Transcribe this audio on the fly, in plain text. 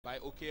by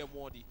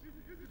Okeyemwadi.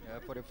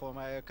 For the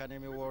former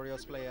Academy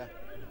Warriors player.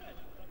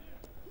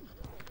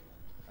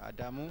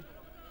 Adamu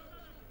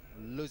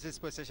loses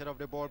possession of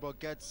the ball but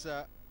gets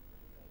a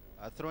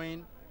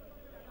throw-in.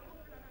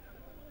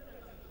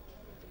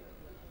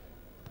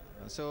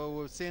 So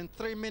we've seen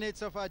 3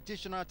 minutes of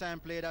additional time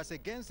played as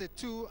against the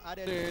 2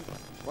 added.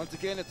 Once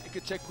again, it's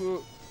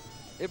Ikecheku.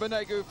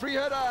 Ibanegu, free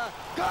header,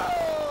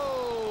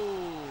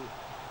 goal!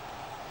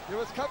 There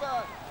was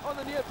cover on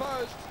the near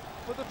post,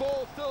 but the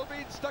ball still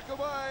being stuck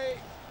away.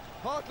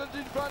 Heartland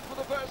in front for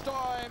the first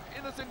time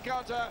in this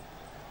encounter,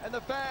 and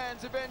the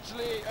fans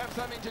eventually have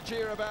something to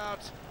cheer about.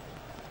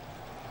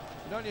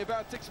 And only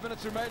about 6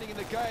 minutes remaining in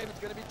the game. It's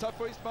going to be tough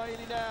for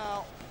Ismaili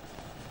now.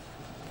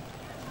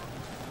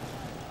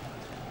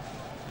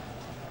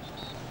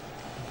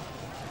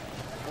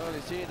 Well,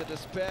 you see the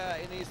despair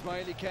in the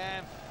Ismaili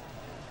camp.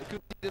 He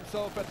could see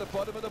himself at the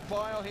bottom of the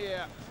pile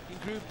here in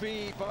Group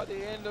B by the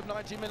end of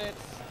 90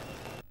 minutes.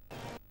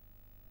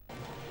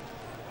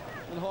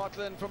 And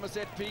Heartland from a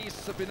set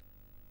piece have been.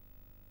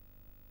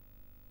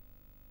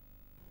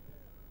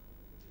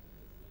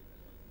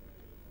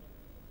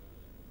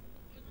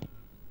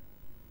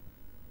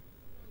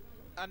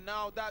 And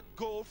now that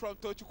goal from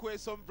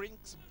Tochukweson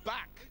brings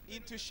back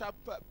into sharp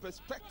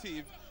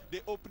perspective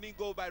the opening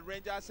goal by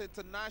Rangers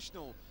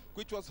International,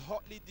 which was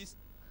hotly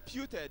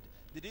disputed.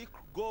 Did it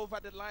go over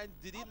the line?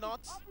 Did it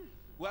not?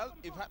 Well,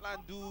 if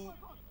Heartland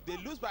they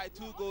lose by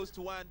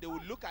 2-1, they will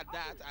look at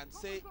that and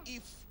say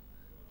if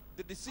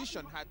the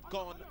decision had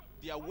gone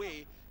their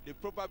way, they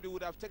probably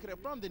would have taken it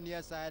from the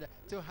near side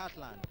to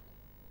Heartland.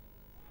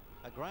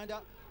 A grinder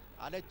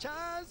and a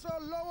chance for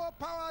Olowo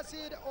powers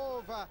it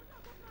over.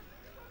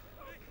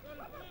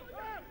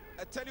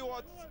 I tell you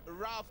what,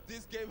 Ralph,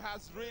 this game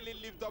has really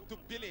lived up to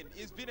billing.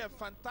 It's been a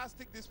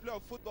fantastic display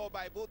of football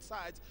by both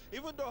sides.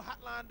 Even though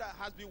Heartland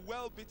has been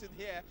well beaten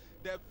here,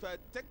 they've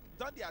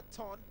done their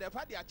turn, they've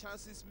had their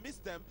chances,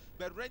 missed them,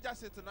 but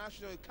Rangers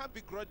International, can't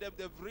begrudge them,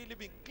 they've really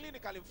been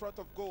clinical in front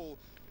of goal.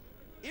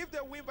 If they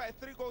win by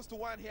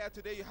 3-1 here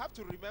today, you have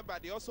to remember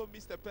they also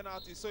missed a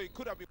penalty, so it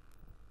could have been.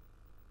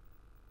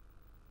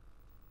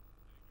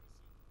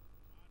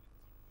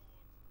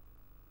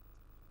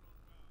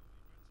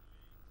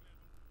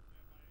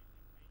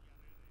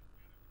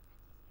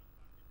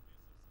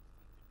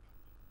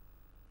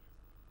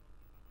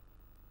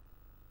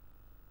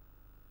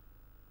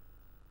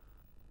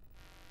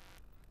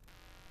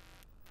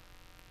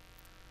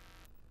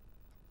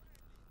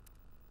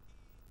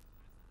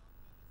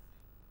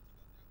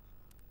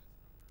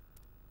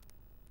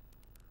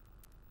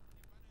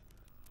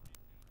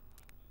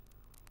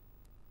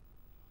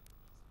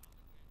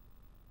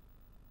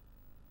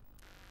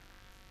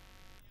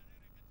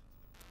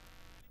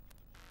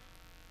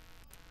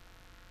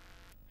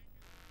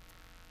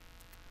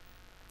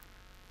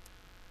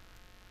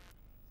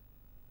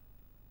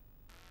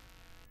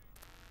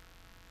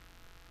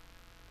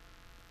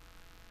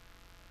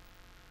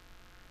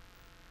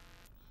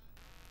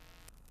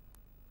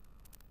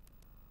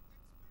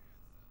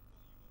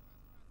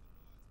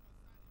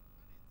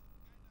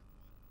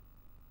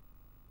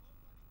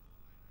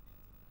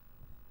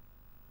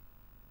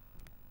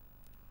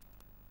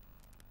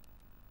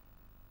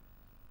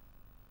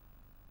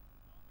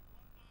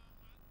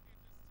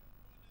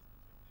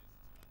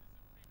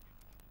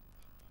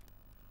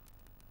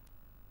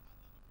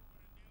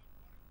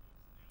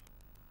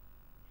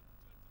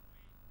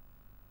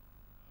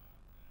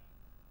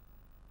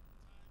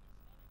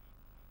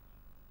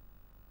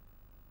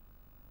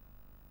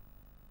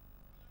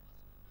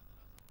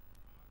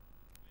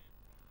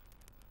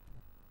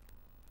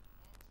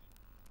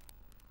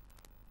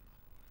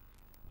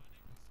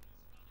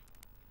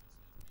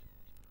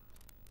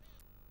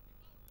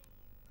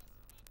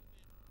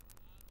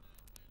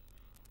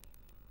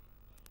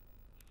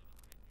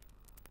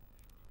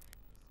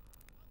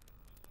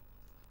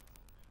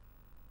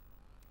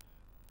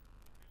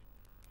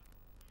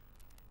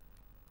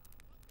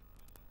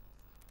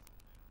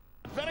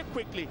 Very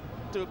quickly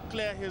to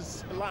clear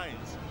his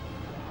lines,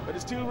 but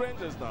it's still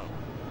Rangers now.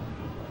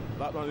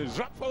 That one is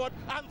wrapped forward,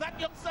 and that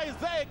youngster is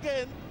there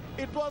again.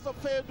 It was a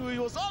fair do. He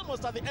was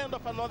almost at the end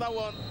of another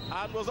one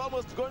and was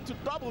almost going to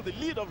double the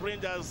lead of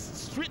Rangers.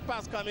 Street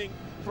pass coming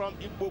from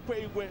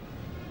Igwe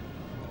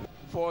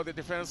for the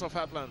defense of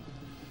Heartland.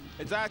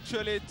 It's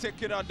actually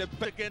taken on the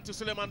back again to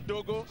Suleiman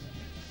Dogo.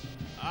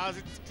 As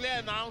it's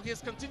clear now,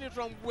 he's continued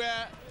from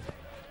where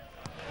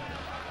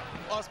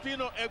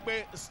Ospino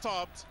Egbe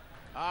stopped.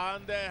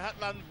 And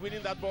Heartland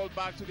winning that ball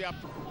back to their...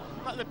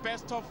 Not the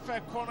best of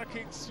corner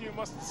kicks, you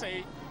must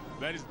say.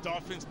 There is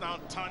Dolphins now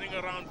turning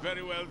around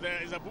very well.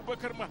 There is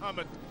Abubakar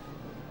Mohammed.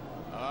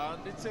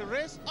 And it's a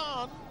race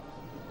on.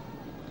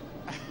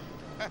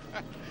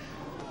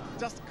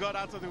 Just got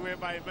out of the way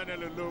by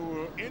Emmanuel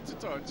Olowo into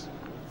touch.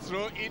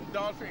 Throw in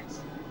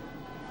Dolphins.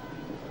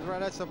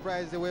 Rather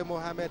surprised the way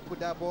Mohammed put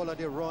that ball on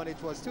the run.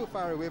 It was too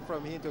far away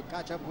from him to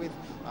catch up with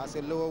as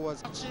Olowo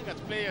was... Touching at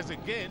players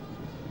again.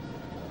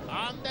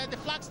 And then the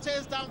flag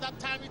stays down that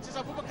time. It is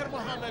Abubakar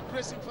Mohammed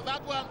racing for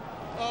that one.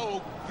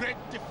 Oh, great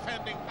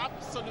defending.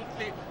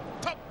 Absolutely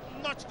top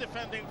top-notch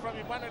defending from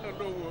Emmanuel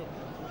Olowo.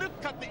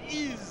 Look at the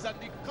ease and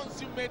the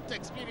consummate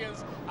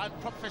experience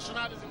and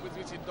professionalism with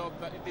which he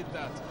did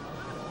that.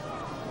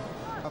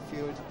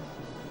 Field.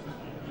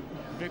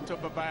 Victor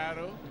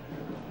Babayaro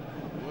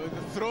with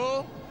the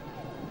throw.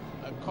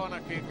 A corner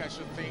kick, I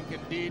should think,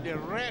 indeed a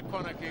rare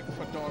corner kick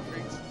for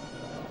Dolphins.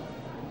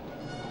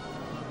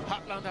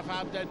 Heartland have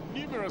had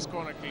numerous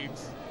corner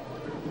kicks.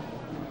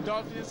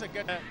 Dolphins are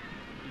getting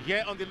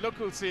here on the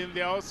local scene.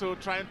 They're also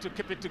trying to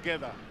keep it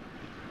together.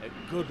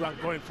 A good one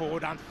going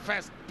forward, and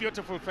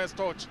beautiful first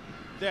touch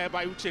there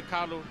by Uche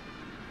Carlo,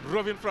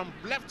 roving from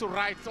left to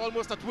right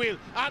almost at will.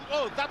 And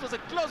oh, that was a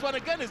close one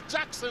again. It's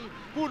Jackson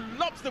who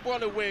lobs the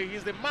ball away.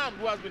 He's the man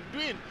who has been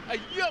doing a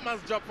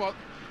yeoman's job for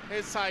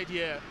his side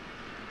here.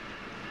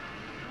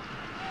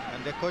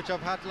 And the coach of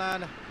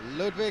Heartland,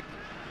 Ludwig,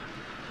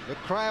 the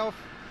cry of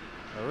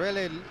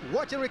really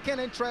watching with keen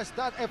interest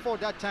that effort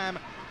that time.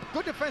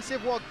 Good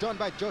defensive work done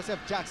by Joseph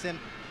Jackson.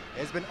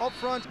 He's been up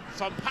front.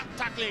 Some hard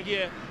tackling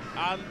here,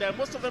 and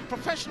most of them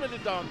professionally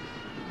done.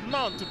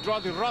 None to draw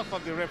the wrath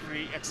of the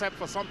referee, except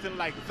for something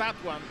like that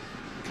one.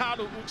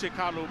 Uche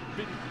Carlo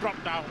being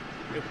brought down,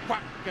 a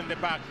whack in the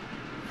back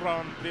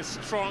from the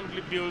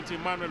strongly built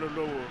Emmanuel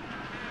Olowo.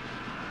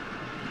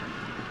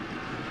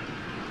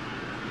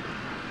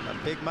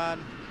 A big man,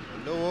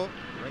 Olowo,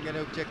 bringing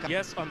Uche Carlo.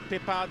 Yes, on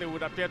paper they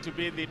would appear to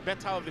be the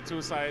better of the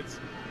two sides.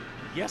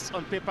 Yes,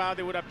 on paper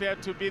they would appear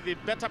to be the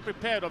better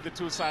prepared of the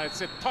two sides.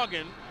 A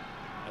tugging,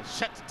 a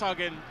shet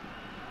tugging,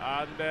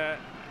 and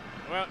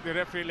well, the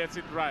referee lets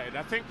it ride.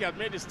 I think he had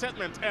made a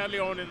statement early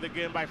on in the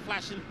game by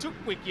flashing 2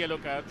 quick yellow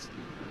cards.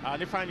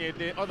 And if I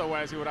did,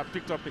 otherwise he would have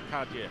picked up a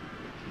card here.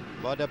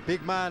 But the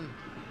big man,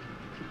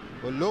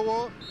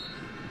 Olowo,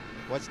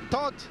 was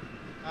taught,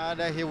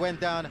 and he went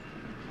down,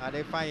 and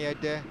they find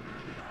it there.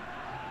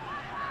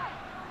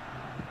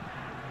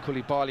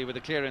 Koulibaly with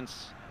the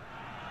clearance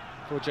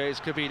for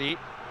Jays Kabili.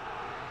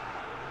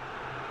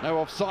 No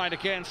offside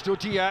against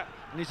Odia,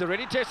 and he's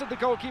already tested the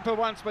goalkeeper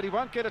once, but he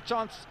won't get a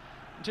chance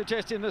to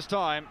test him this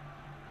time.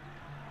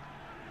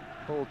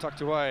 Ball tucked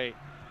away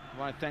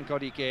by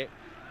Thankodike.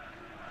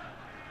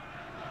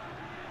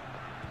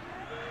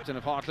 Captain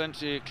of Heartland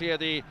to clear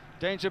the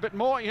danger a bit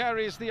more. Here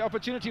is the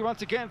opportunity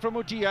once again from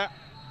Odia.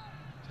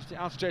 Just the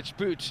outstretched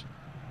boot,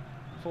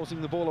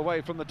 forcing the ball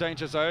away from the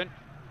danger zone.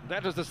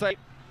 That was the save.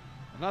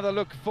 Another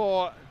look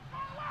for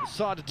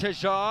Saad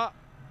Tejar.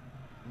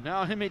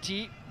 Now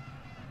Himiti.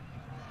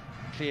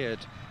 Cleared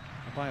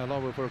by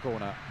Olowo for a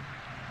corner.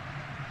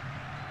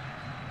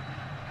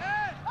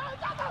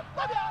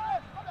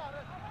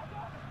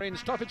 In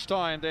stoppage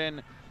time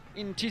then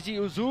in Tizi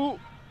Ouzou,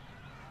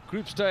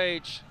 group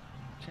stage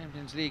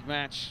Champions League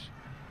match,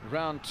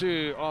 round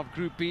 2 of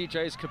Group B.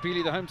 Jays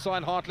Kabili, the home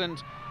side,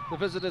 Heartland, the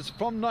visitors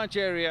from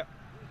Nigeria.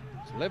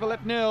 It's level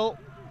at 0.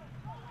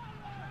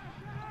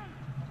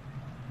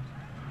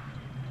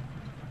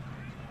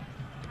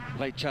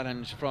 Late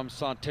challenge from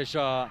Saad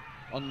Tejar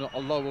on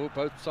Olowo,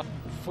 both sides.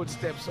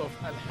 Footsteps of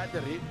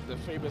Al-Hadari, the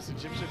famous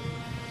Egyptian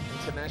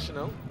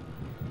international.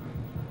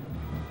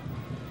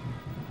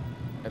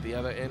 At the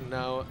other end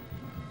now,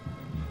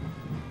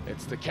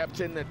 it's the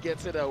captain that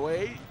gets it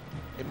away,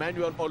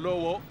 Emmanuel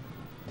Olowo.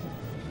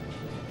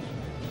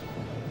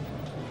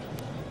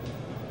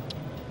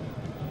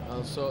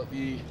 Also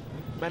the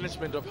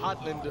management of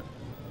Heartland.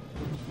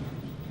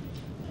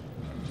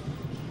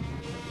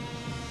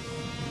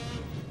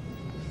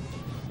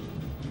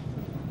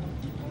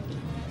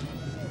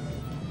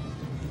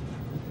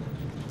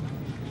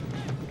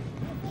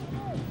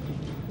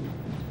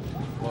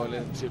 Ball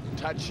into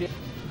touch here.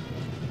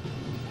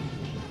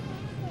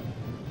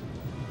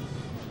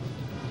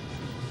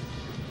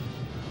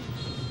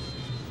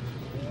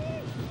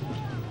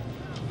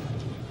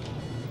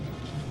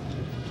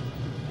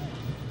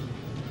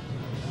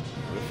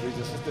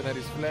 Assistant had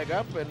his flag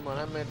up, and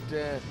Mohammed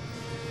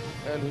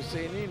Al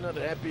Husseini not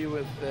happy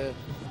with the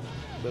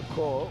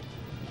call.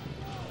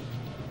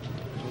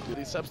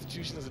 The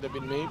substitutions that have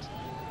been made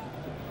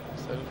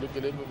starting to look a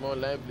little bit more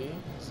lively.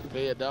 It's a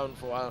player down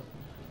for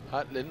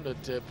Heartland,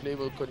 but play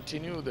will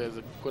continue. There's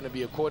going to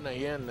be a corner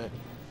here, and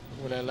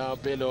will allow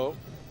Bello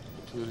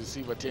to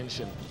receive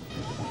attention.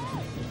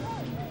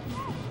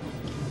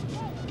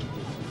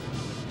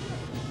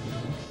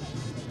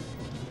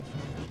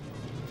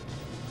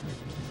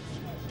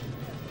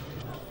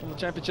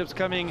 The championships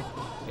coming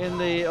in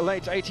the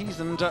late 80s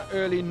and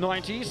early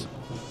 90s.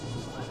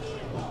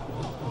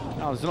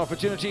 Now there's an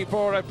opportunity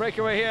for a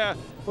breakaway here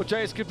for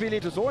Jays Kabili.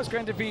 It was always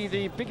going to be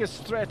the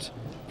biggest threat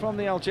from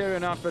the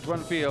Algerian outfit,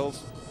 one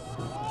feels.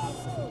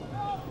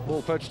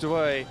 Ball poached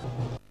away.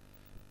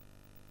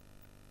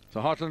 So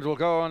Heartland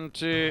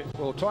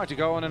will try to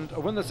go on and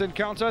win this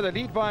encounter. They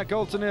lead by a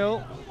goal to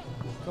 0.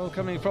 Goal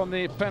coming from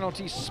the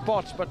penalty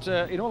spot, but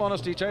in all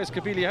honesty, Jays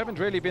Kabili haven't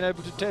really been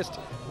able to test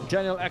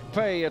Daniel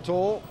Akpay at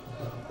all.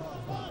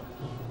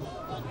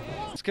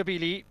 It's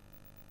Kabili.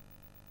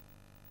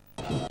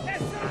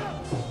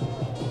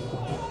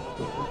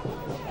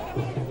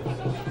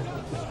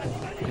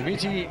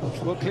 Himiti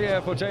will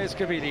clear for Jays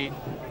Kabili.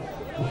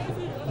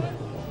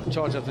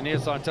 charge of the near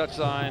side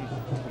touchline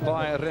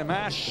by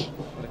Remash.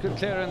 A good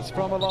clearance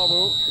from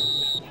Olowo.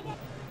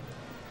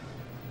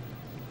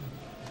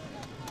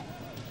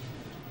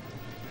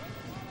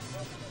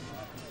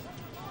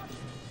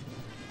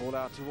 Ball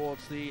out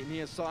towards the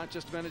near side,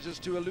 just manages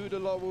to elude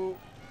Olowo.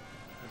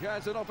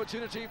 Here's an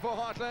opportunity for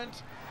Heartland.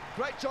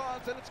 Great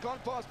chance, and it's gone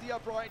past the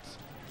upright.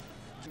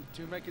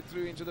 To make it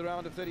through into the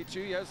round of 32,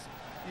 yes,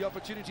 the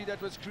opportunity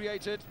that was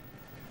created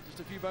just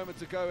a few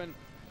moments ago, and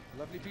a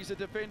lovely piece of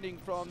defending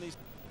from these.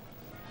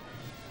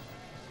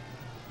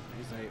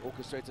 He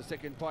orchestrates a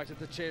second bite at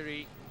the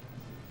cherry.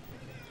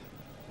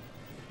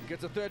 He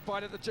gets a third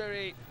bite at the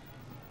cherry.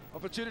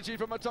 Opportunity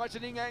from a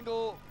tightening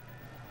angle.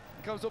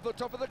 Comes off the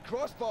top of the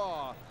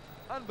crossbar.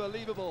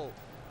 Unbelievable.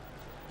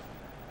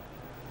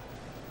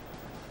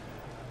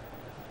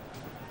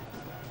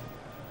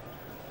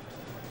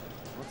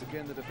 Once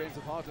again, the defense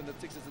of Heartland at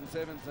 6s and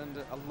 7s, and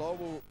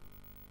Olowo.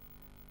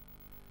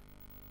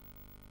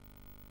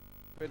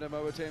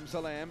 Moatem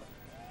Salam.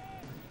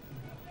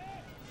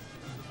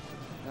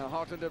 Now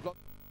Heartland have blocked.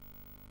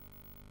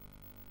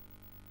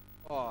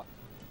 Oh.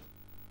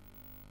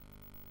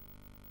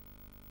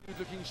 Good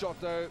looking shot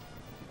though.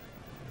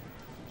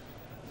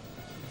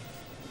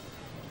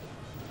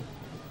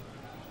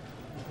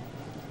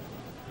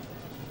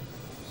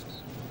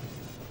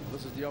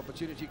 This is the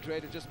opportunity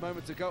created just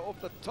moments ago off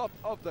the top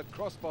of the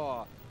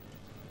crossbar.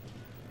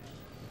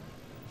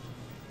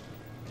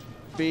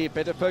 Be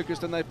better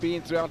focused than they've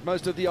been throughout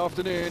most of the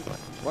afternoon.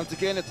 Once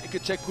again, it's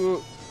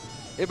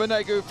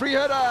Emmanuel. Free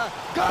header.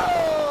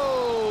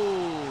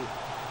 Goal!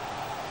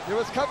 There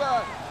was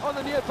cover on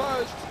the near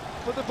post,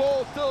 but the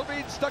ball still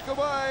being stuck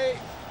away.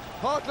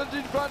 Heartland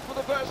in front for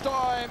the first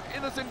time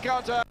in this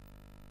encounter.